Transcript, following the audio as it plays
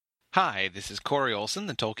Hi, this is Corey Olson,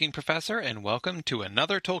 the Tolkien Professor, and welcome to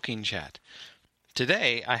another Tolkien Chat.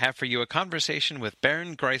 Today, I have for you a conversation with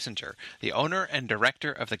Bernd Griesinger, the owner and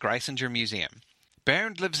director of the Griesinger Museum.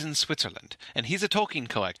 Bernd lives in Switzerland, and he's a Tolkien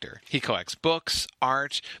collector. He collects books,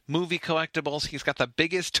 art, movie collectibles. He's got the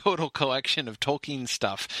biggest total collection of Tolkien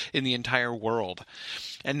stuff in the entire world.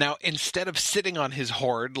 And now, instead of sitting on his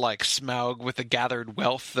hoard like Smaug with the gathered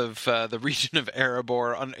wealth of the region of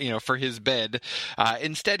Erebor, for his bed,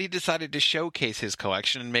 instead he decided to showcase his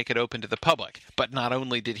collection and make it open to the public. But not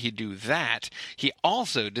only did he do that, he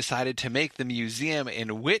also decided to make the museum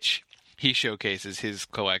in which he showcases his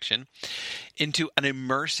collection into an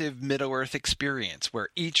immersive Middle-earth experience where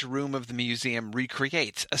each room of the museum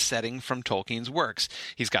recreates a setting from Tolkien's works.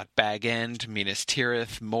 He's got Bag End, Minas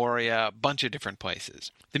Tirith, Moria, a bunch of different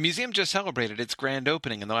places. The museum just celebrated its grand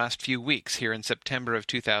opening in the last few weeks here in September of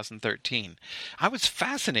 2013. I was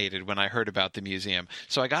fascinated when I heard about the museum,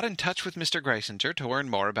 so I got in touch with Mr. Griesinger to learn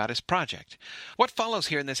more about his project. What follows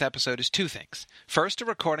here in this episode is two things. First, a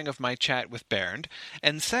recording of my chat with Bernd,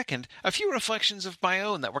 and second, a few reflections of my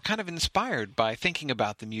own that were kind of inspired by thinking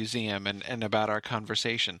about the museum and about our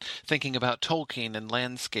conversation, thinking about Tolkien and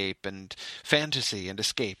landscape and fantasy and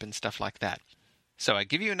escape and stuff like that. So I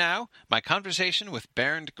give you now my conversation with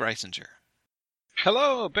Bernd Griesinger.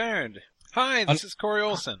 Hello, Bernd. Hi, this is Corey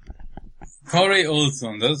Olson. Corey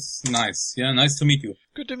Olson, that's nice. Yeah, nice to meet you.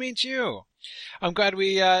 Good to meet you. I'm glad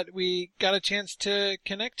we got a chance to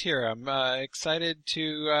connect here. I'm excited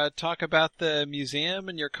to talk about the museum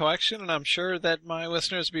and your collection, and I'm sure that my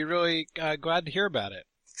listeners will be really glad to hear about it.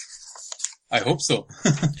 I hope so.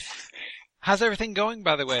 How's everything going,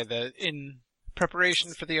 by the way, in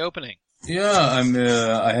preparation for the opening? Yeah,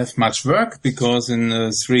 I have much work because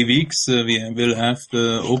in 3 weeks we will have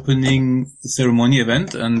the opening ceremony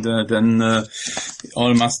event, and then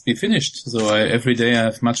all must be finished. So every day I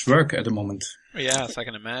have much work at the moment. Yes, I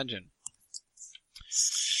can imagine.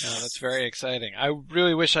 That's very exciting. I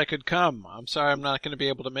really wish I could come. I'm sorry I'm not going to be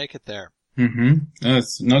able to make it there.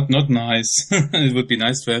 It's not nice. It would be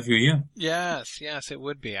nice to have you here. Yes, it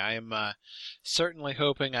would be. I am certainly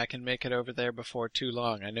hoping I can make it over there before too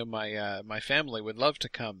long. I know my family would love to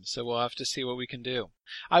come, so we'll have to see what we can do.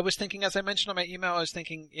 I was thinking, as I mentioned on my email, I was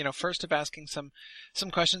thinking, first of asking some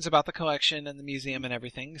questions about the collection and the museum and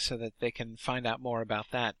everything, so that they can find out more about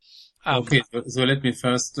that. Okay, so let me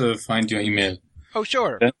first find your email. Oh,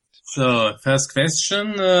 sure. So, first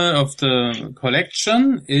question of the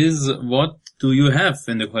collection is, what do you have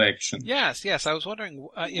in the collection? Yes. I was wondering,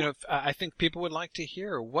 I think people would like to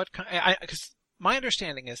hear what kind, because my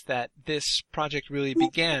understanding is that this project really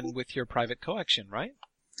began with your private collection, right?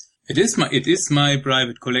 It is my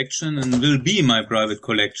private collection and will be my private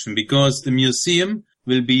collection because the museum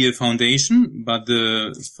will be a foundation, but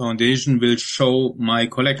the foundation will show my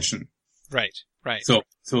collection. Right. So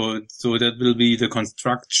that will be the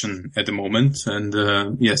construction at the moment,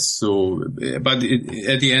 and yes. So, but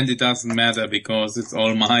at the end it doesn't matter because it's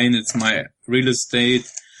all mine. It's my real estate.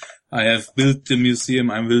 I have built the museum.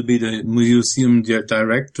 I will be the museum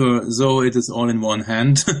director. So it is all in one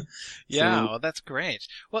hand. Yeah, well, that's great.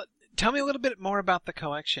 Well, tell me a little bit more about the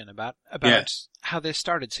collection, about how this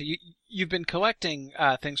started. So you've been collecting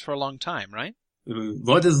things for a long time, right?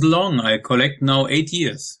 What is long? I collect now 8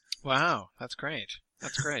 years. Wow, that's great.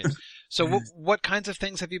 So what kinds of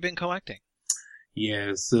things have you been collecting?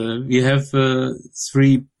 Yes, we have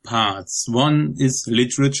 3 parts. One is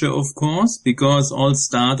literature, of course, because all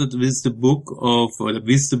started with the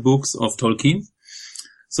books of Tolkien.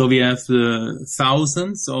 So we have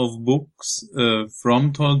thousands of books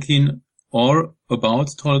from Tolkien or about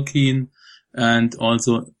Tolkien, and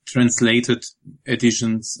also translated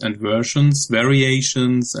editions and versions,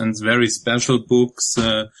 variations, and very special books,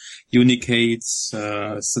 unicates,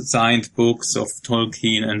 signed books of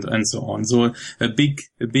Tolkien, and so on. So a big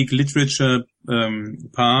literature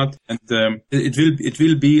part, and it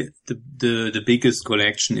will be the biggest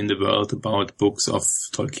collection in the world about books of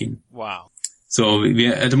Tolkien. Wow. So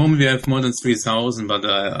at the moment we have more than 3,000, but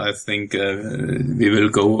I think we will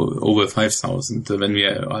go over 5,000 when we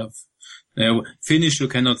have. Finish you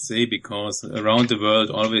cannot say because around the world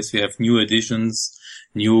always we have new editions,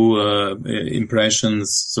 new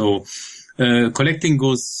impressions. So collecting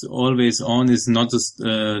goes always on. Is not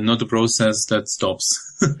a process that stops.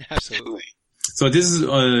 Absolutely. So this is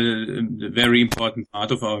a very important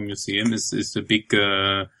part of our museum. Is a big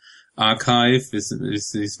archive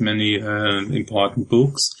with many important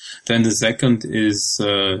books. Then the second is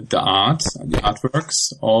the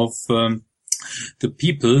artworks of the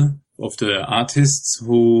people the artists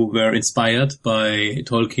who were inspired by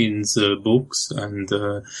Tolkien's books and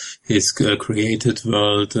his created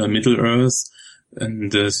world, Middle Earth.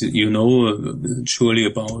 And surely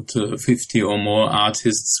about 50 or more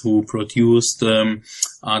artists who produced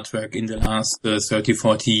artwork in the last 30,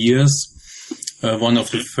 40 years. One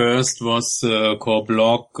of the first was Cor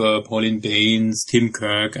Bloch, Pauline Baynes, Tim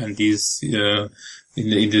Kirk, and these in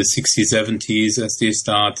the 60s, 70s as they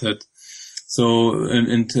started. So,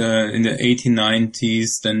 in the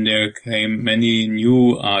 1890s, then there came many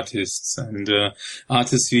new artists, and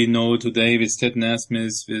artists we know today with Ted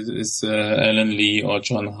Nasmith, with Alan Lee or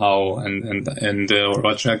John Howe, and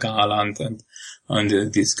Roger Garland,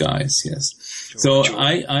 and these guys. Yes. Sure. So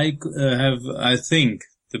I think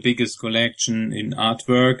the biggest collection in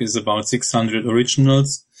artwork is about 600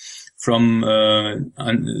 originals from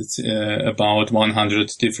about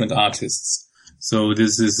 100 different artists. So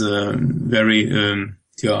this is a very,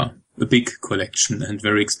 a big collection and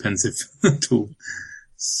very expensive too.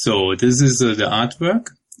 So this is the artwork,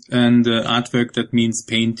 and artwork that means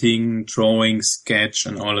painting, drawing, sketch,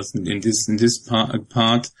 and all in this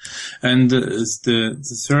part. And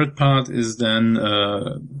the third part is then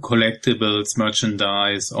collectibles,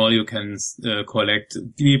 merchandise, all you can collect,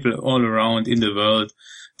 people all around in the world.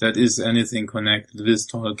 That is anything connected with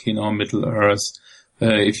Tolkien or Middle Earth.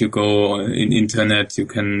 If you go in internet, you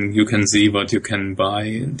can see what you can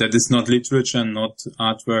buy. That is not literature, not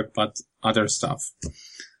artwork, but other stuff.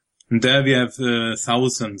 And there we have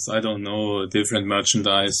thousands, different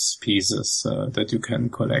merchandise pieces that you can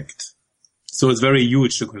collect. So it's very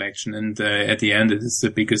huge, the collection, and at the end it is the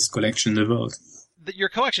biggest collection in the world. Your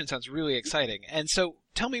collection sounds really exciting. And so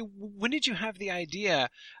tell me, when did you have the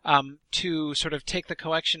idea to sort of take the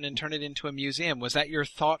collection and turn it into a museum? Was that your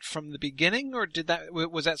thought from the beginning, or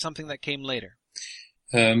was that something that came later?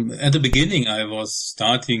 At the beginning, I was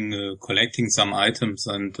starting collecting some items,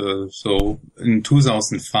 and so in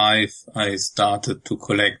 2005, I started to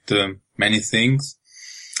collect many things.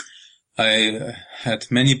 I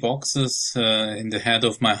had many boxes in the head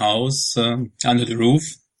of my house under the roof.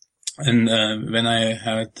 And when I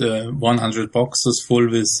had 100 boxes full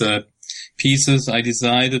with pieces, I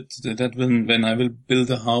decided that when I will build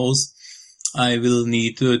a house, I will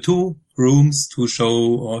need 2 rooms to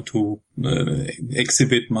show or to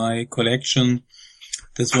exhibit my collection.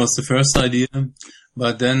 This was the first idea.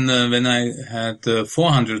 But then when I had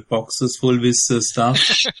 400 boxes full with stuff,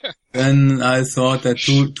 then I thought that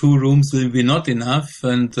two rooms will be not enough,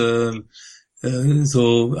 and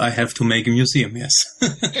so I have to make a museum, yes.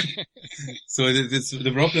 So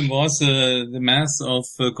the problem was the mass of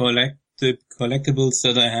collectibles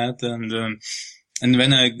that I had, and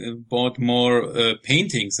when I bought more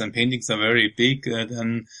paintings, and paintings are very big,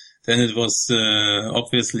 then it was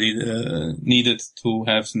obviously needed to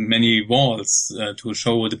have many walls to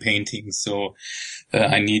show the paintings. So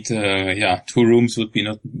I need 2 rooms would be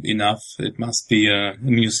not enough. It must be a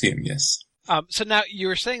museum, yes. So now you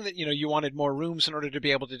were saying that, you wanted more rooms in order to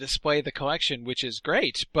be able to display the collection, which is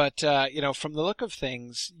great. But, from the look of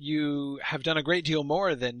things, you have done a great deal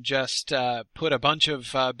more than just put a bunch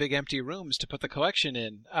of big empty rooms to put the collection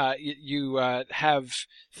in. You have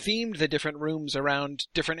themed the different rooms around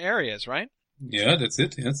different areas, right? Yeah, that's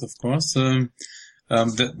it. Yes, of course.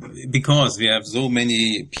 Because we have so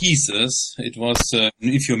many pieces, it was,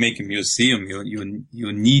 if you make a museum,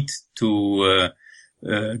 you need to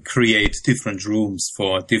create different rooms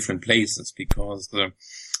for different places, because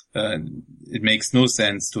it makes no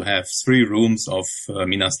sense to have 3 rooms of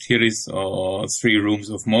Minas Tirith or 3 rooms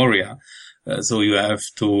of Moria. So you have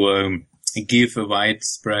to give a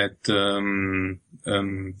widespread view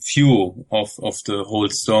of the whole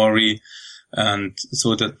story. And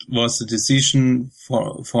so that was the decision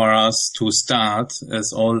for us to start,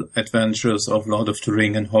 as all adventures of Lord of the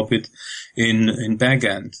Ring and Hobbit, in Bag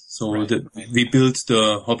End. So we built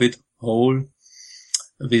the Hobbit Hole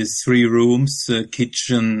with 3 rooms,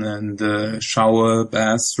 kitchen and shower,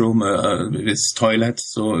 bathroom, with toilet,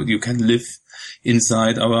 so you can live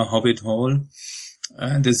inside our Hobbit Hole.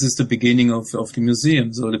 And this is the beginning of the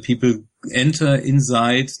museum. So the people enter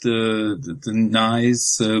inside the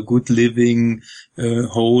nice, good living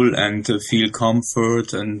hole and feel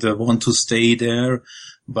comfort and want to stay there.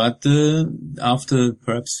 But after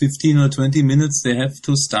perhaps 15 or 20 minutes, they have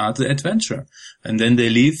to start the adventure. And then they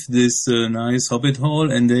leave this nice Hobbit Hall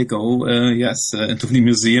and they go, to the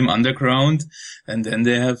museum underground. And then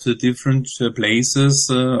they have the different places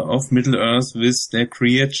of Middle Earth with their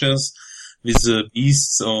creatures, with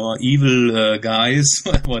beasts or evil guys,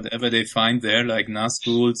 whatever they find there, like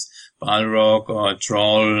Nazguls, Balrog, or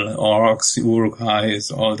Troll, Orcs, Uruk-hais,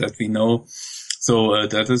 all that we know. So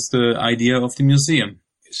that is the idea of the museum.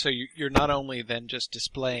 So you're not only then just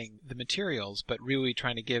displaying the materials, but really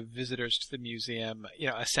trying to give visitors to the museum,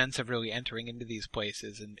 a sense of really entering into these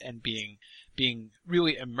places and being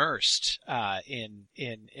really immersed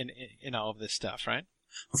in all of this stuff, right?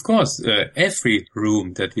 Of course, every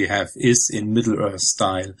room that we have is in Middle-earth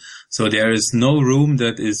style. So there is no room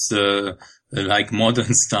that is like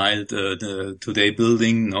modern style today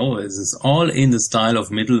building. No, it is all in the style of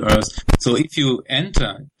Middle-earth. So if you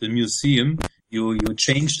enter the museum, you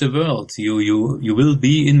change the world. You will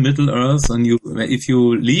be in Middle-earth, and if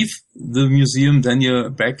you leave the museum, then you're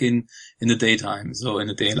back in the daytime, so in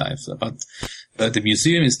the day life. But the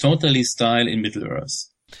museum is totally style in Middle-earth.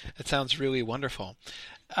 That sounds really wonderful.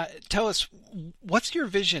 Tell us, what's your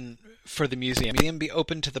vision for the museum? Will the museum be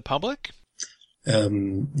open to the public?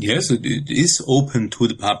 Yes, it is open to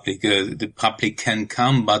the public. The public can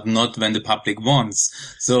come, but not when the public wants.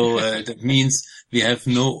 So that means we have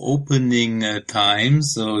no opening time.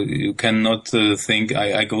 So you cannot think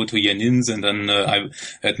I go to Jenins and then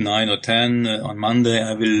at 9 or 10 on Monday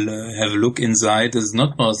I will have a look inside. It's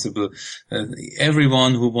not possible.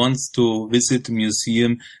 Everyone who wants to visit the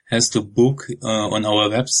museum has to book on our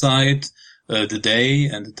website the day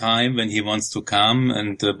and the time when he wants to come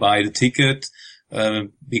and buy the ticket.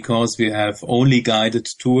 Because we have only guided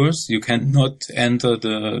tours. You cannot enter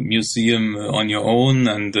the museum on your own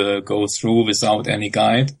and go through without any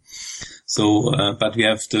guide. So, but we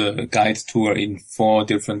have the guide tour in 4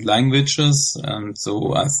 different languages, and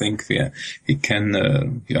so I think we can,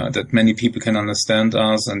 that many people can understand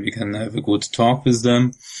us, and we can have a good talk with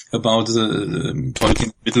them about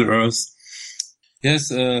Tolkien Middle-earth. Yes,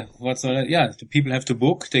 the people have to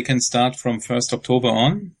book. They can start from 1st October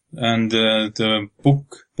on. And the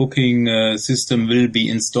booking system will be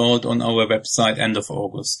installed on our website end of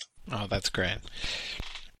August. Oh, that's great.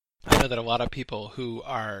 I know that a lot of people who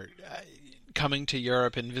are coming to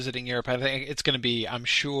Europe and visiting Europe, I think it's going to be, I'm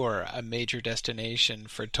sure, a major destination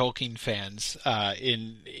for Tolkien fans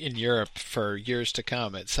in Europe for years to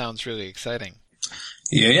come. It sounds really exciting.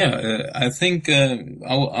 I think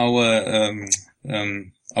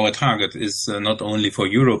our target is not only for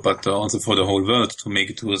Europe, but also for the whole world to make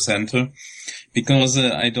it to a center. Because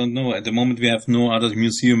I don't know, at the moment we have no other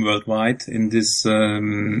museum worldwide in this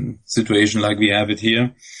situation like we have it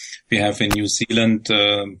here. We have in New Zealand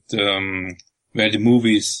where the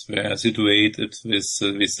movies were situated with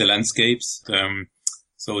the landscapes.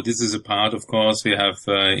 So this is a part, of course. We have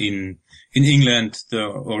in England the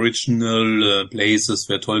original places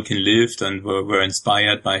where Tolkien lived and were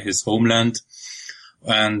inspired by his homeland.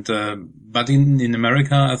 And but in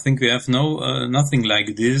America, I think we have nothing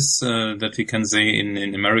like this that we can say.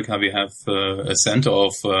 In America, we have a center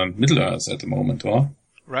of Middle-earth at the moment, or?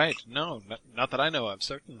 Right. No, not that I know of.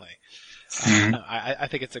 Certainly, mm-hmm. I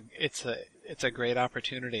think it's a great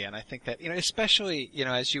opportunity, and I think that especially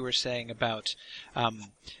as you were saying about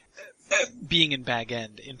being in Bag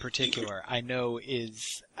End in particular, I know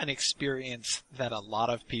is an experience that a lot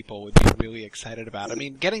of people would be really excited about. I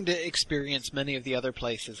mean, getting to experience many of the other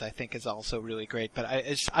places I think is also really great, but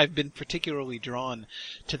I've been particularly drawn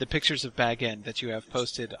to the pictures of Bag End that you have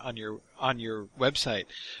posted on your website.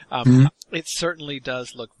 Mm-hmm. It certainly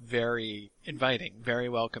does look very inviting, very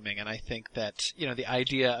welcoming, and I think that, the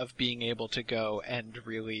idea of being able to go and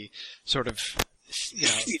really sort of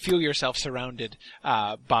feel yourself surrounded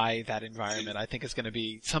by that environment, I think is going to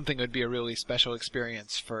be something that would be a really special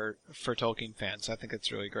experience for Tolkien fans. I think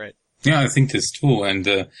it's really great. Yeah, I think this too. And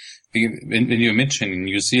when you mentioned in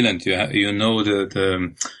New Zealand,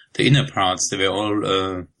 the inner parts, they were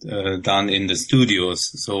all done in the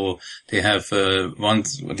studios. So they have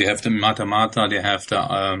they have the Mata Mata, they have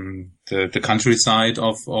the countryside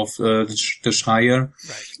of the Shire.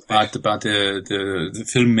 Right. But the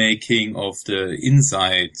filmmaking of the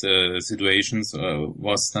inside situations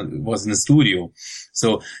was in the studio.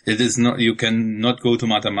 So it is not, you can not go to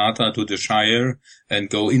Mata Mata to the Shire and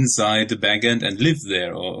go inside the Bag End and live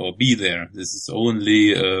there or be there. This is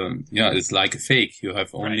only it's like a fake. You have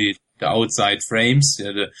only the outside frames,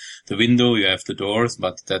 the window, you have the doors,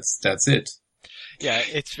 but that's it. Yeah,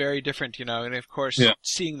 it's very different, and of course,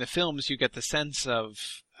 seeing the films, you get the sense of,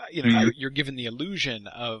 you're given the illusion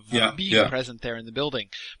of being present there in the building.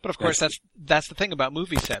 But of course, that's the thing about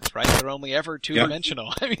movie sets, right? They're only ever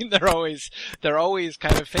two-dimensional. I mean, they're always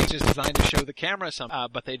kind of fake, just designed to show the camera something,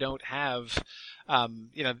 but they don't have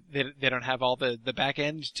they don't have all the back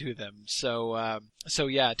end to them. So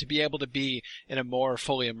yeah, to be able to be in a more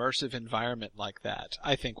fully immersive environment like that,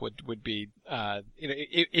 I think would be,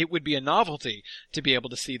 it would be a novelty to be able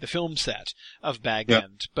to see the film set of Bag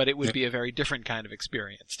End, but it would be a very different kind of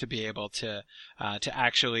experience to be able to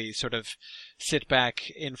actually sort of sit back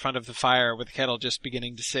in front of the fire with kettle just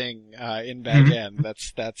beginning to sing, in Bag End.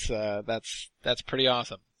 That's pretty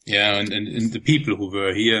awesome. Yeah, and the people who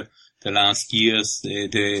were here the last years,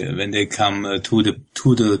 they when they come to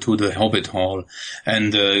the Hobbit Hall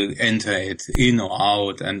and enter it in or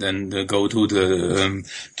out, and then go to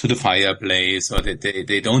the fireplace, or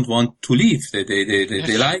they don't want to leave.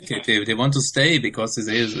 They like it. They want to stay because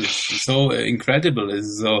it's so incredible.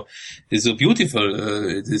 It's so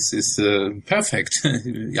beautiful. This is perfect.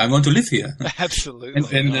 I want to live here.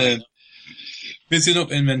 Absolutely. And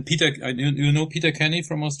when Peter, you know Peter Kenny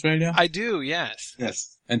from Australia? I do, yes.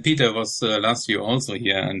 Yes. And Peter was last year also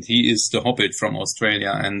here, and he is the Hobbit from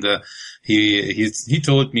Australia. And he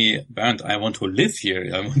told me, Bernd, I want to live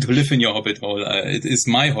here. I want to live in your Hobbit Hall. It is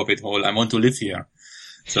my Hobbit Hall. I want to live here.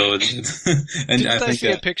 So, and Didn't I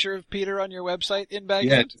see a picture of Peter on your website in Bag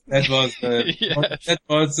End? That was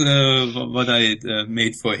what I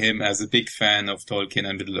made for him as a big fan of Tolkien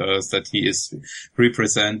and Middle Earth, that he is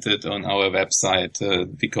represented on our website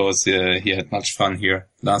because he had much fun here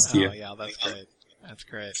last year. Oh yeah, that's great. That's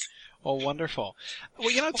great. Oh, wonderful.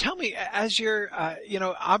 Well, tell me, as you're,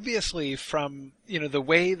 obviously from, the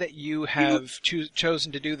way that you have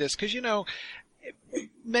chosen to do this, because,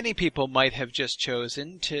 many people might have just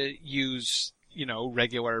chosen to use,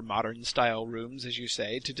 regular modern style rooms, as you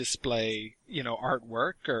say, to display,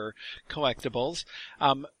 artwork or collectibles.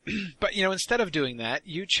 But, instead of doing that,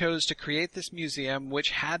 you chose to create this museum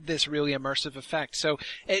which had this really immersive effect. So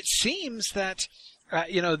it seems that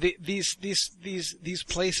these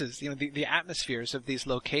places, the atmospheres of these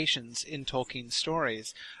locations in Tolkien's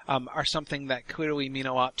stories, are something that clearly mean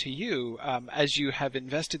a lot to you, as you have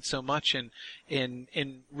invested so much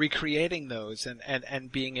in recreating those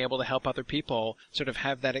and being able to help other people sort of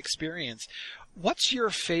have that experience. What's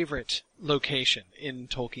your favorite location in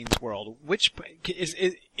Tolkien's world? Which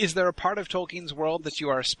is there a part of Tolkien's world that you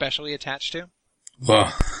are especially attached to?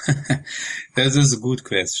 Wow, that is a good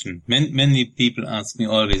question. Many people ask me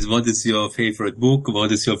always, what is your favorite book?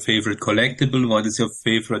 What is your favorite collectible? What is your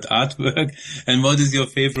favorite artwork? And what is your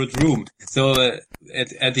favorite room? So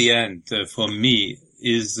at the end, for me,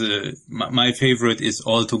 is my favorite is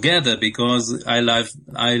All Together, because I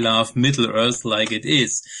love Middle Earth like it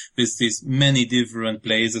is, with these many different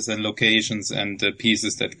places and locations and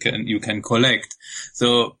pieces that you can collect.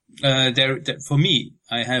 So for me,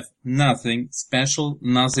 I have nothing special,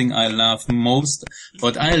 nothing I love most.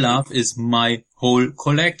 What I love is my whole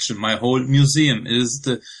collection, my whole museum.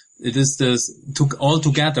 It is all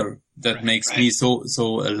together that makes me so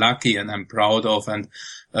lucky, and I'm proud of, and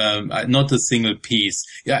not a single piece.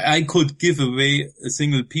 Yeah, I could give away a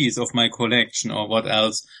single piece of my collection or what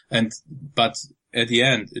else, but at the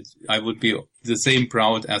end, I would be the same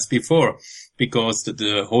proud as before, because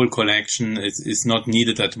the whole collection is not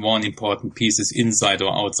needed that one important piece is inside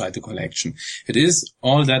or outside the collection. It is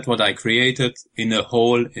all that what I created in a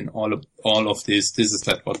whole, in all of this. This is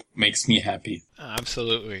what makes me happy.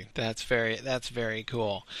 Absolutely. That's very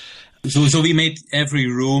cool. So we made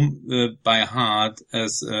every room by heart,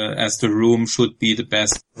 as the room should be the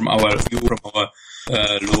best from our view, from our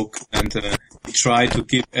look, and we try to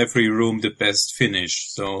give every room the best finish.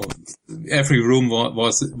 So every room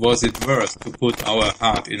was it worth to put our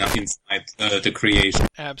heart inside the creation.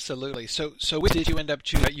 Absolutely. So which did you end up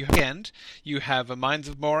choosing? You have a Mines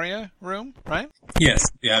of Moria room, right? Yes,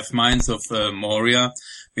 we have Mines of Moria.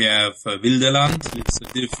 We have Wilderland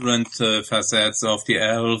with different facets of the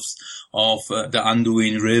elves, of the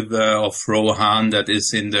Anduin River, of Rohan, that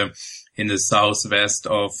is in the southwest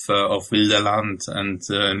of Wilderland, and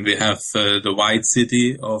we have the White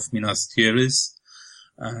City of Minas Tirith,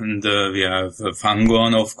 and we have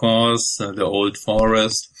Fangorn, of course, the Old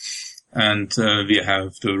Forest, and we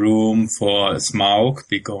have the room for Smaug,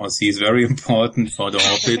 because he's very important for the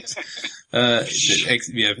Hobbit.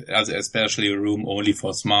 We have especially a room only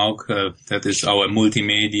for Smaug, that is our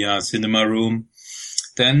multimedia cinema room.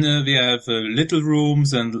 Then we have little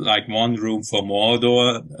rooms, and like one room for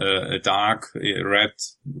Mordor, a dark red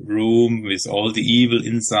room with all the evil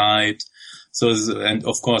inside. So, and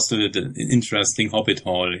of course the interesting Hobbit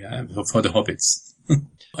Hall, for the hobbits.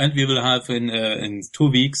 And we will have in 2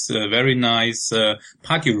 weeks a very nice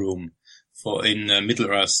party room in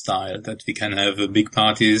Middle-earth style, that we can have big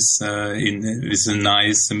parties with a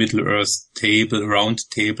nice Middle-earth table, round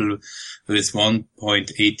table with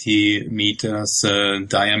 1.80 meters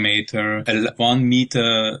diameter, a 1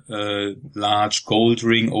 meter large gold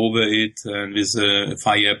ring over it, and with a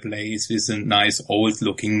fireplace, with a nice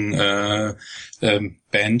old-looking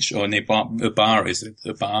bench, or a bar, is it?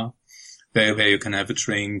 A bar? Where you can have a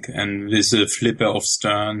drink, and with a flipper of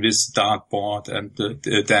stern, with dartboard and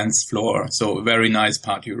the dance floor. So a very nice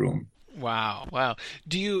party room. Wow.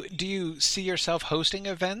 Do you see yourself hosting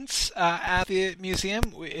events at the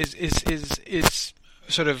museum? Is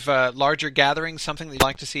sort of larger gatherings something that you'd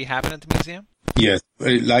like to see happen at the museum? Yes,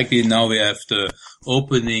 like we have the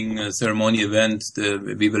opening ceremony event.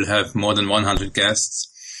 We will have more than 100 guests,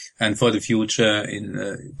 and for the future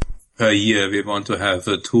per year, we want to have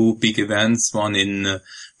 2 big events, one in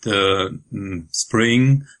the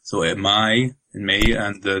spring, so in May,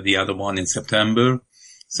 and the other one in September.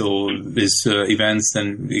 So with events,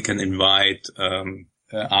 then we can invite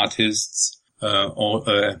artists,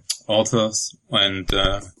 authors, and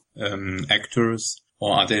actors,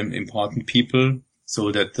 or other important people,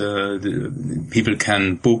 so that the people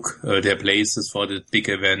can book their places for the big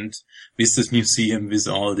event with this museum, with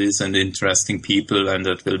all this and interesting people, and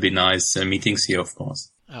that will be nice meetings here, of course.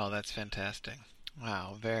 Oh, that's fantastic.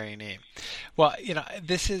 Wow, very neat. Well,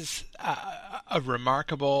 this is a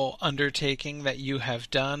remarkable undertaking that you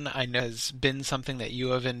have done. I know has been something that you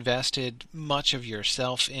have invested much of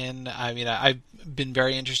yourself in. I mean, I've been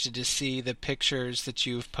very interested to see the pictures that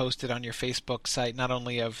you've posted on your Facebook site, not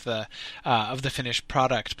only of the finished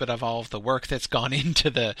product, but of all of the work that's gone into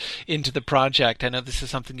the project. I know this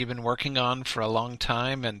is something you've been working on for a long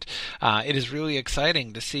time, and it is really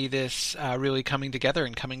exciting to see this really coming together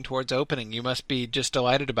and coming towards opening. You must be just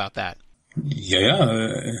delighted about that.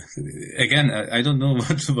 Yeah. Again, I don't know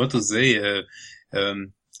what to say.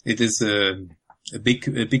 It is a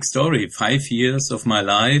big story. 5 years of my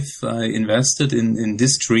life I invested in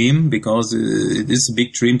this dream, because it is a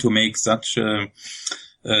big dream to make such a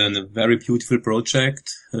very beautiful project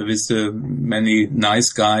with many nice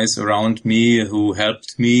guys around me who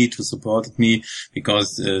helped me, to support me,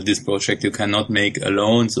 because this project you cannot make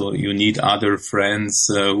alone. So you need other friends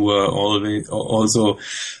who are always also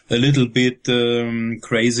a little bit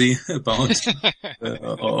crazy about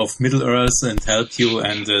of Middle-earth, and help you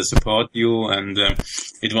and support you. And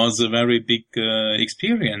it was a very big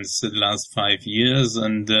experience the last 5 years.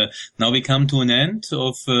 And now we come to an end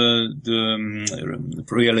of the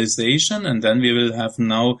realization, and then we will have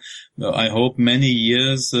now, I hope, many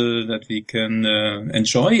years that we can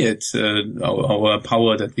enjoy it, our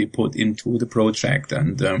power that we put into the project.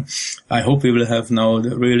 And I hope we will have now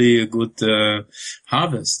really a good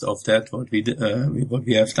harvest of that, what we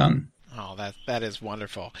have done. Oh, that is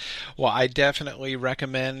wonderful. Well, I definitely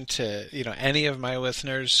recommend to any of my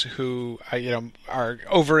listeners who are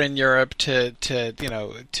over in Europe to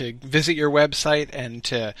visit your website and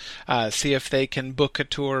to see if they can book a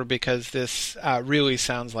tour, because this really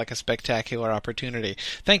sounds like a spectacular opportunity.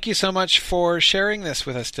 Thank you so much for sharing this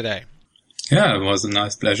with us today. Yeah, it was a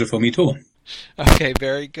nice pleasure for me too. Okay,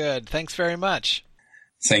 very good. Thanks very much.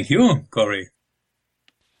 Thank you, Corey.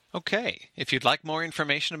 Okay, if you'd like more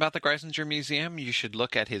information about the Greisinger Museum, you should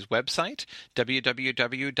look at his website, www.gmec.ch,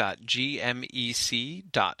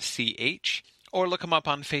 or look him up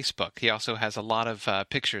on Facebook. He also has a lot of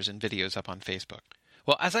pictures and videos up on Facebook.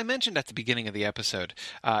 Well, as I mentioned at the beginning of the episode,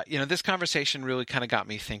 this conversation really kind of got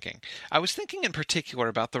me thinking. I was thinking in particular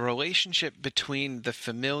about the relationship between the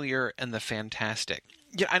familiar and the fantastic.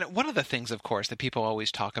 Yeah, and one of the things, of course, that people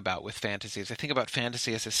always talk about with fantasy is they think about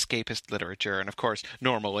fantasy as escapist literature. And, of course,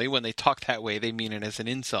 normally when they talk that way, they mean it as an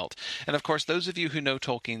insult. And, of course, those of you who know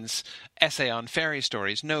Tolkien's essay on fairy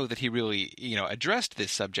stories know that he really, addressed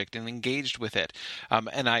this subject and engaged with it.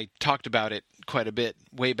 And I talked about it quite a bit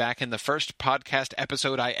way back in the first podcast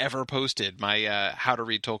episode I ever posted, my How to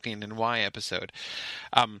Read Tolkien and Why episode.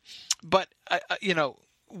 But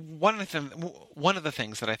one of the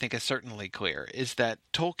things that I think is certainly clear is that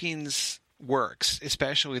Tolkien's works,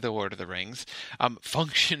 especially The Lord of the Rings,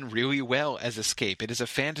 function really well as escape. It is a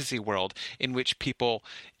fantasy world in which people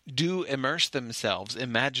do immerse themselves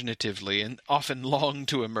imaginatively and often long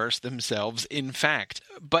to immerse themselves in fact.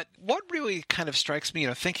 But what really kind of strikes me,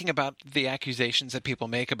 thinking about the accusations that people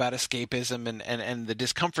make about escapism and the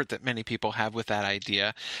discomfort that many people have with that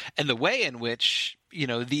idea, and the way in which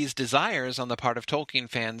these desires on the part of Tolkien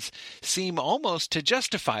fans seem almost to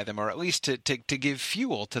justify them, or at least to give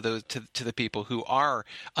fuel to those to the people who are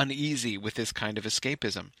uneasy with this kind of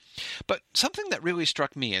escapism. But something that really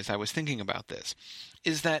struck me as I was thinking about this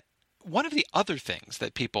is that one of the other things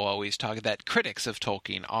that people always that critics of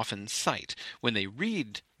Tolkien often cite when they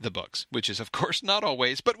read the books, which is of course not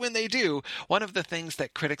always, but when they do, one of the things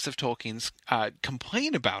that critics of Tolkien's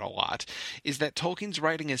complain about a lot is that Tolkien's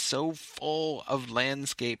writing is so full of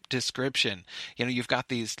landscape description. You've got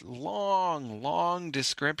these long, long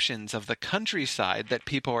descriptions of the countryside that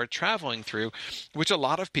people are traveling through, which a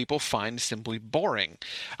lot of people find simply boring.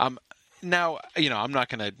 Now, I'm not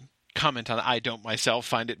going to comment on it. I don't myself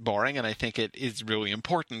find it boring, and I think it is really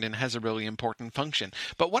important and has a really important function.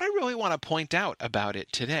 But what I really want to point out about it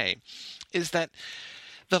today is that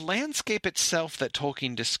the landscape itself that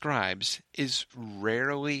Tolkien describes is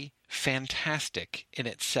rarely fantastic in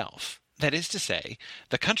itself. That is to say,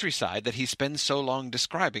 the countryside that he spends so long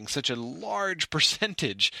describing, such a large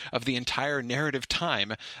percentage of the entire narrative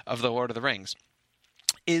time of The Lord of the Rings,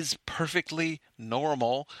 is perfectly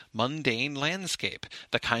normal, mundane landscape.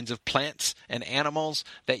 The kinds of plants and animals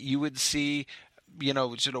that you would see,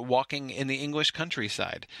 sort of walking in the English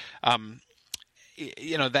countryside.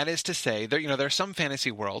 That is to say, there are some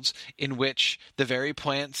fantasy worlds in which the very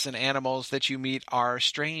plants and animals that you meet are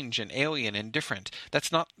strange and alien and different.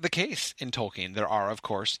 That's not the case in Tolkien. There are, of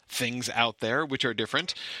course, things out there which are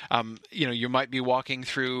different. You might be walking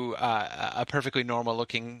through a perfectly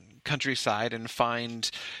normal-looking countryside and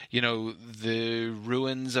find, the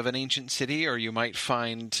ruins of an ancient city, or you might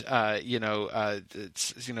find, some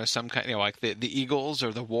kind, like the eagles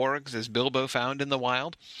or the wargs, as Bilbo found in the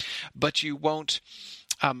wild, but you won't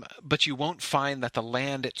find that the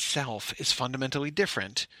land itself is fundamentally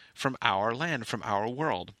different from our land, from our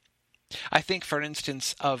world. I think, for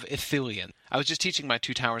instance, of Ithilien. I was just teaching my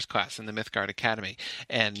Two Towers class in the Mythgard Academy,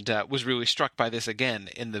 and was really struck by this again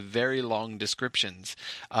in the very long descriptions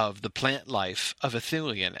of the plant life of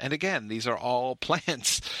Ithilien. And again, these are all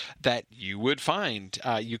plants that you could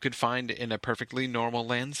find in a perfectly normal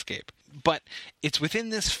landscape. But it's within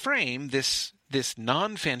this frame, this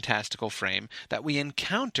non-fantastical frame, that we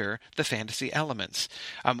encounter the fantasy elements.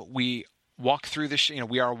 We are walked through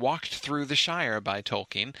the Shire by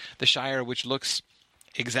Tolkien, the Shire which looks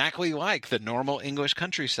exactly like the normal English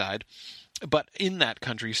countryside, but in that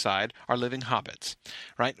countryside are living hobbits,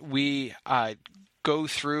 right? We go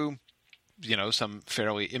through, some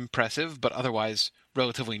fairly impressive but otherwise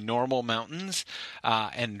relatively normal mountains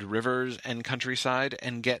and rivers and countryside,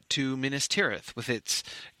 and get to Minas Tirith with its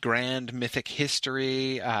grand mythic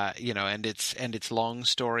history, and its long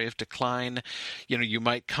story of decline. You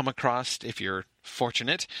might come across, if you're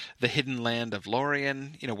fortunate, the hidden land of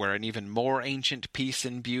Lorien, where an even more ancient peace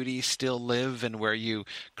and beauty still live, and where you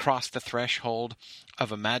cross the threshold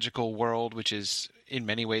of a magical world which is in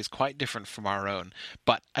many ways quite different from our own,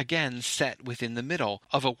 but again set within the middle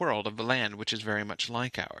of a world, of a land which is very much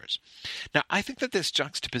like ours. Now, I think that this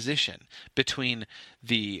juxtaposition between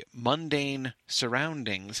the mundane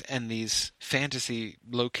surroundings and these fantasy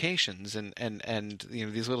locations and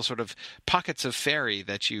these little sort of pockets of fairy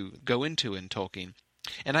that you go into in Tolkien,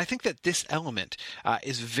 and I think that this element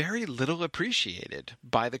is very little appreciated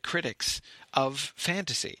by the critics of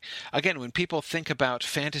fantasy. Again, when people think about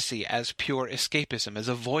fantasy as pure escapism, as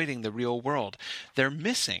avoiding the real world, they're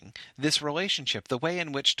missing this relationship, the way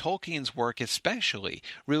in which Tolkien's work especially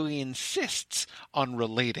really insists on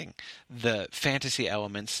relating the fantasy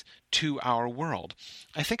elements to our world.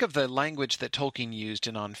 I think of the language that Tolkien used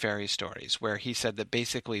in On Fairy Stories, where he said that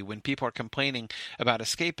basically when people are complaining about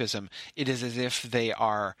escapism, it is as if they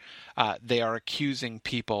are accusing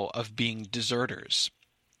people of being deserters.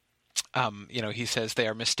 He says they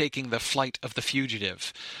are mistaking the flight of the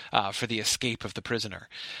fugitive for the escape of the prisoner.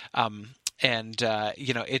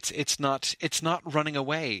 It's not running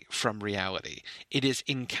away from reality. It is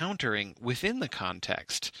encountering within the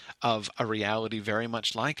context of a reality very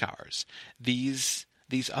much like ours these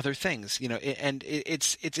other things, and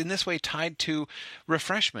it's in this way tied to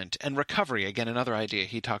refreshment and recovery. Again, another idea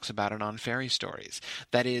he talks about in On Fairy Stories.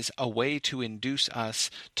 That is a way to induce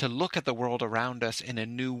us to look at the world around us in a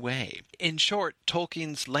new way. In short,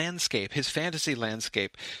 Tolkien's landscape, his fantasy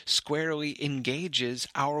landscape, squarely engages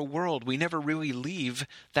our world. We never really leave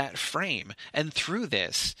that frame. And through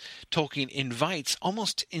this, Tolkien invites,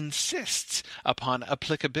 almost insists upon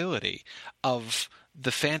applicability of the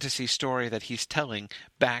fantasy story that he's telling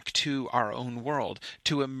back to our own world.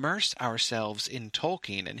 To immerse ourselves in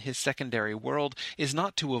Tolkien and his secondary world is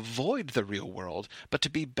not to avoid the real world, but to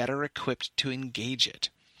be better equipped to engage it.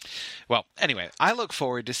 Well, anyway, I look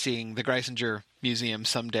forward to seeing the Greisinger Museum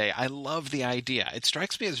someday. I love the idea. It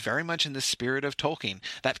strikes me as very much in the spirit of Tolkien,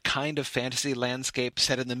 that kind of fantasy landscape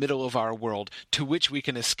set in the middle of our world to which we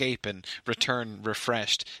can escape and return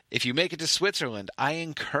refreshed. If you make it to Switzerland, I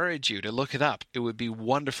encourage you to look it up. It would be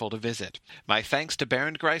wonderful to visit. My thanks to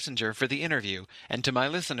Bernd Greisinger for the interview, and to my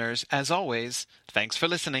listeners, as always, thanks for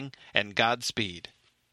listening, and Godspeed.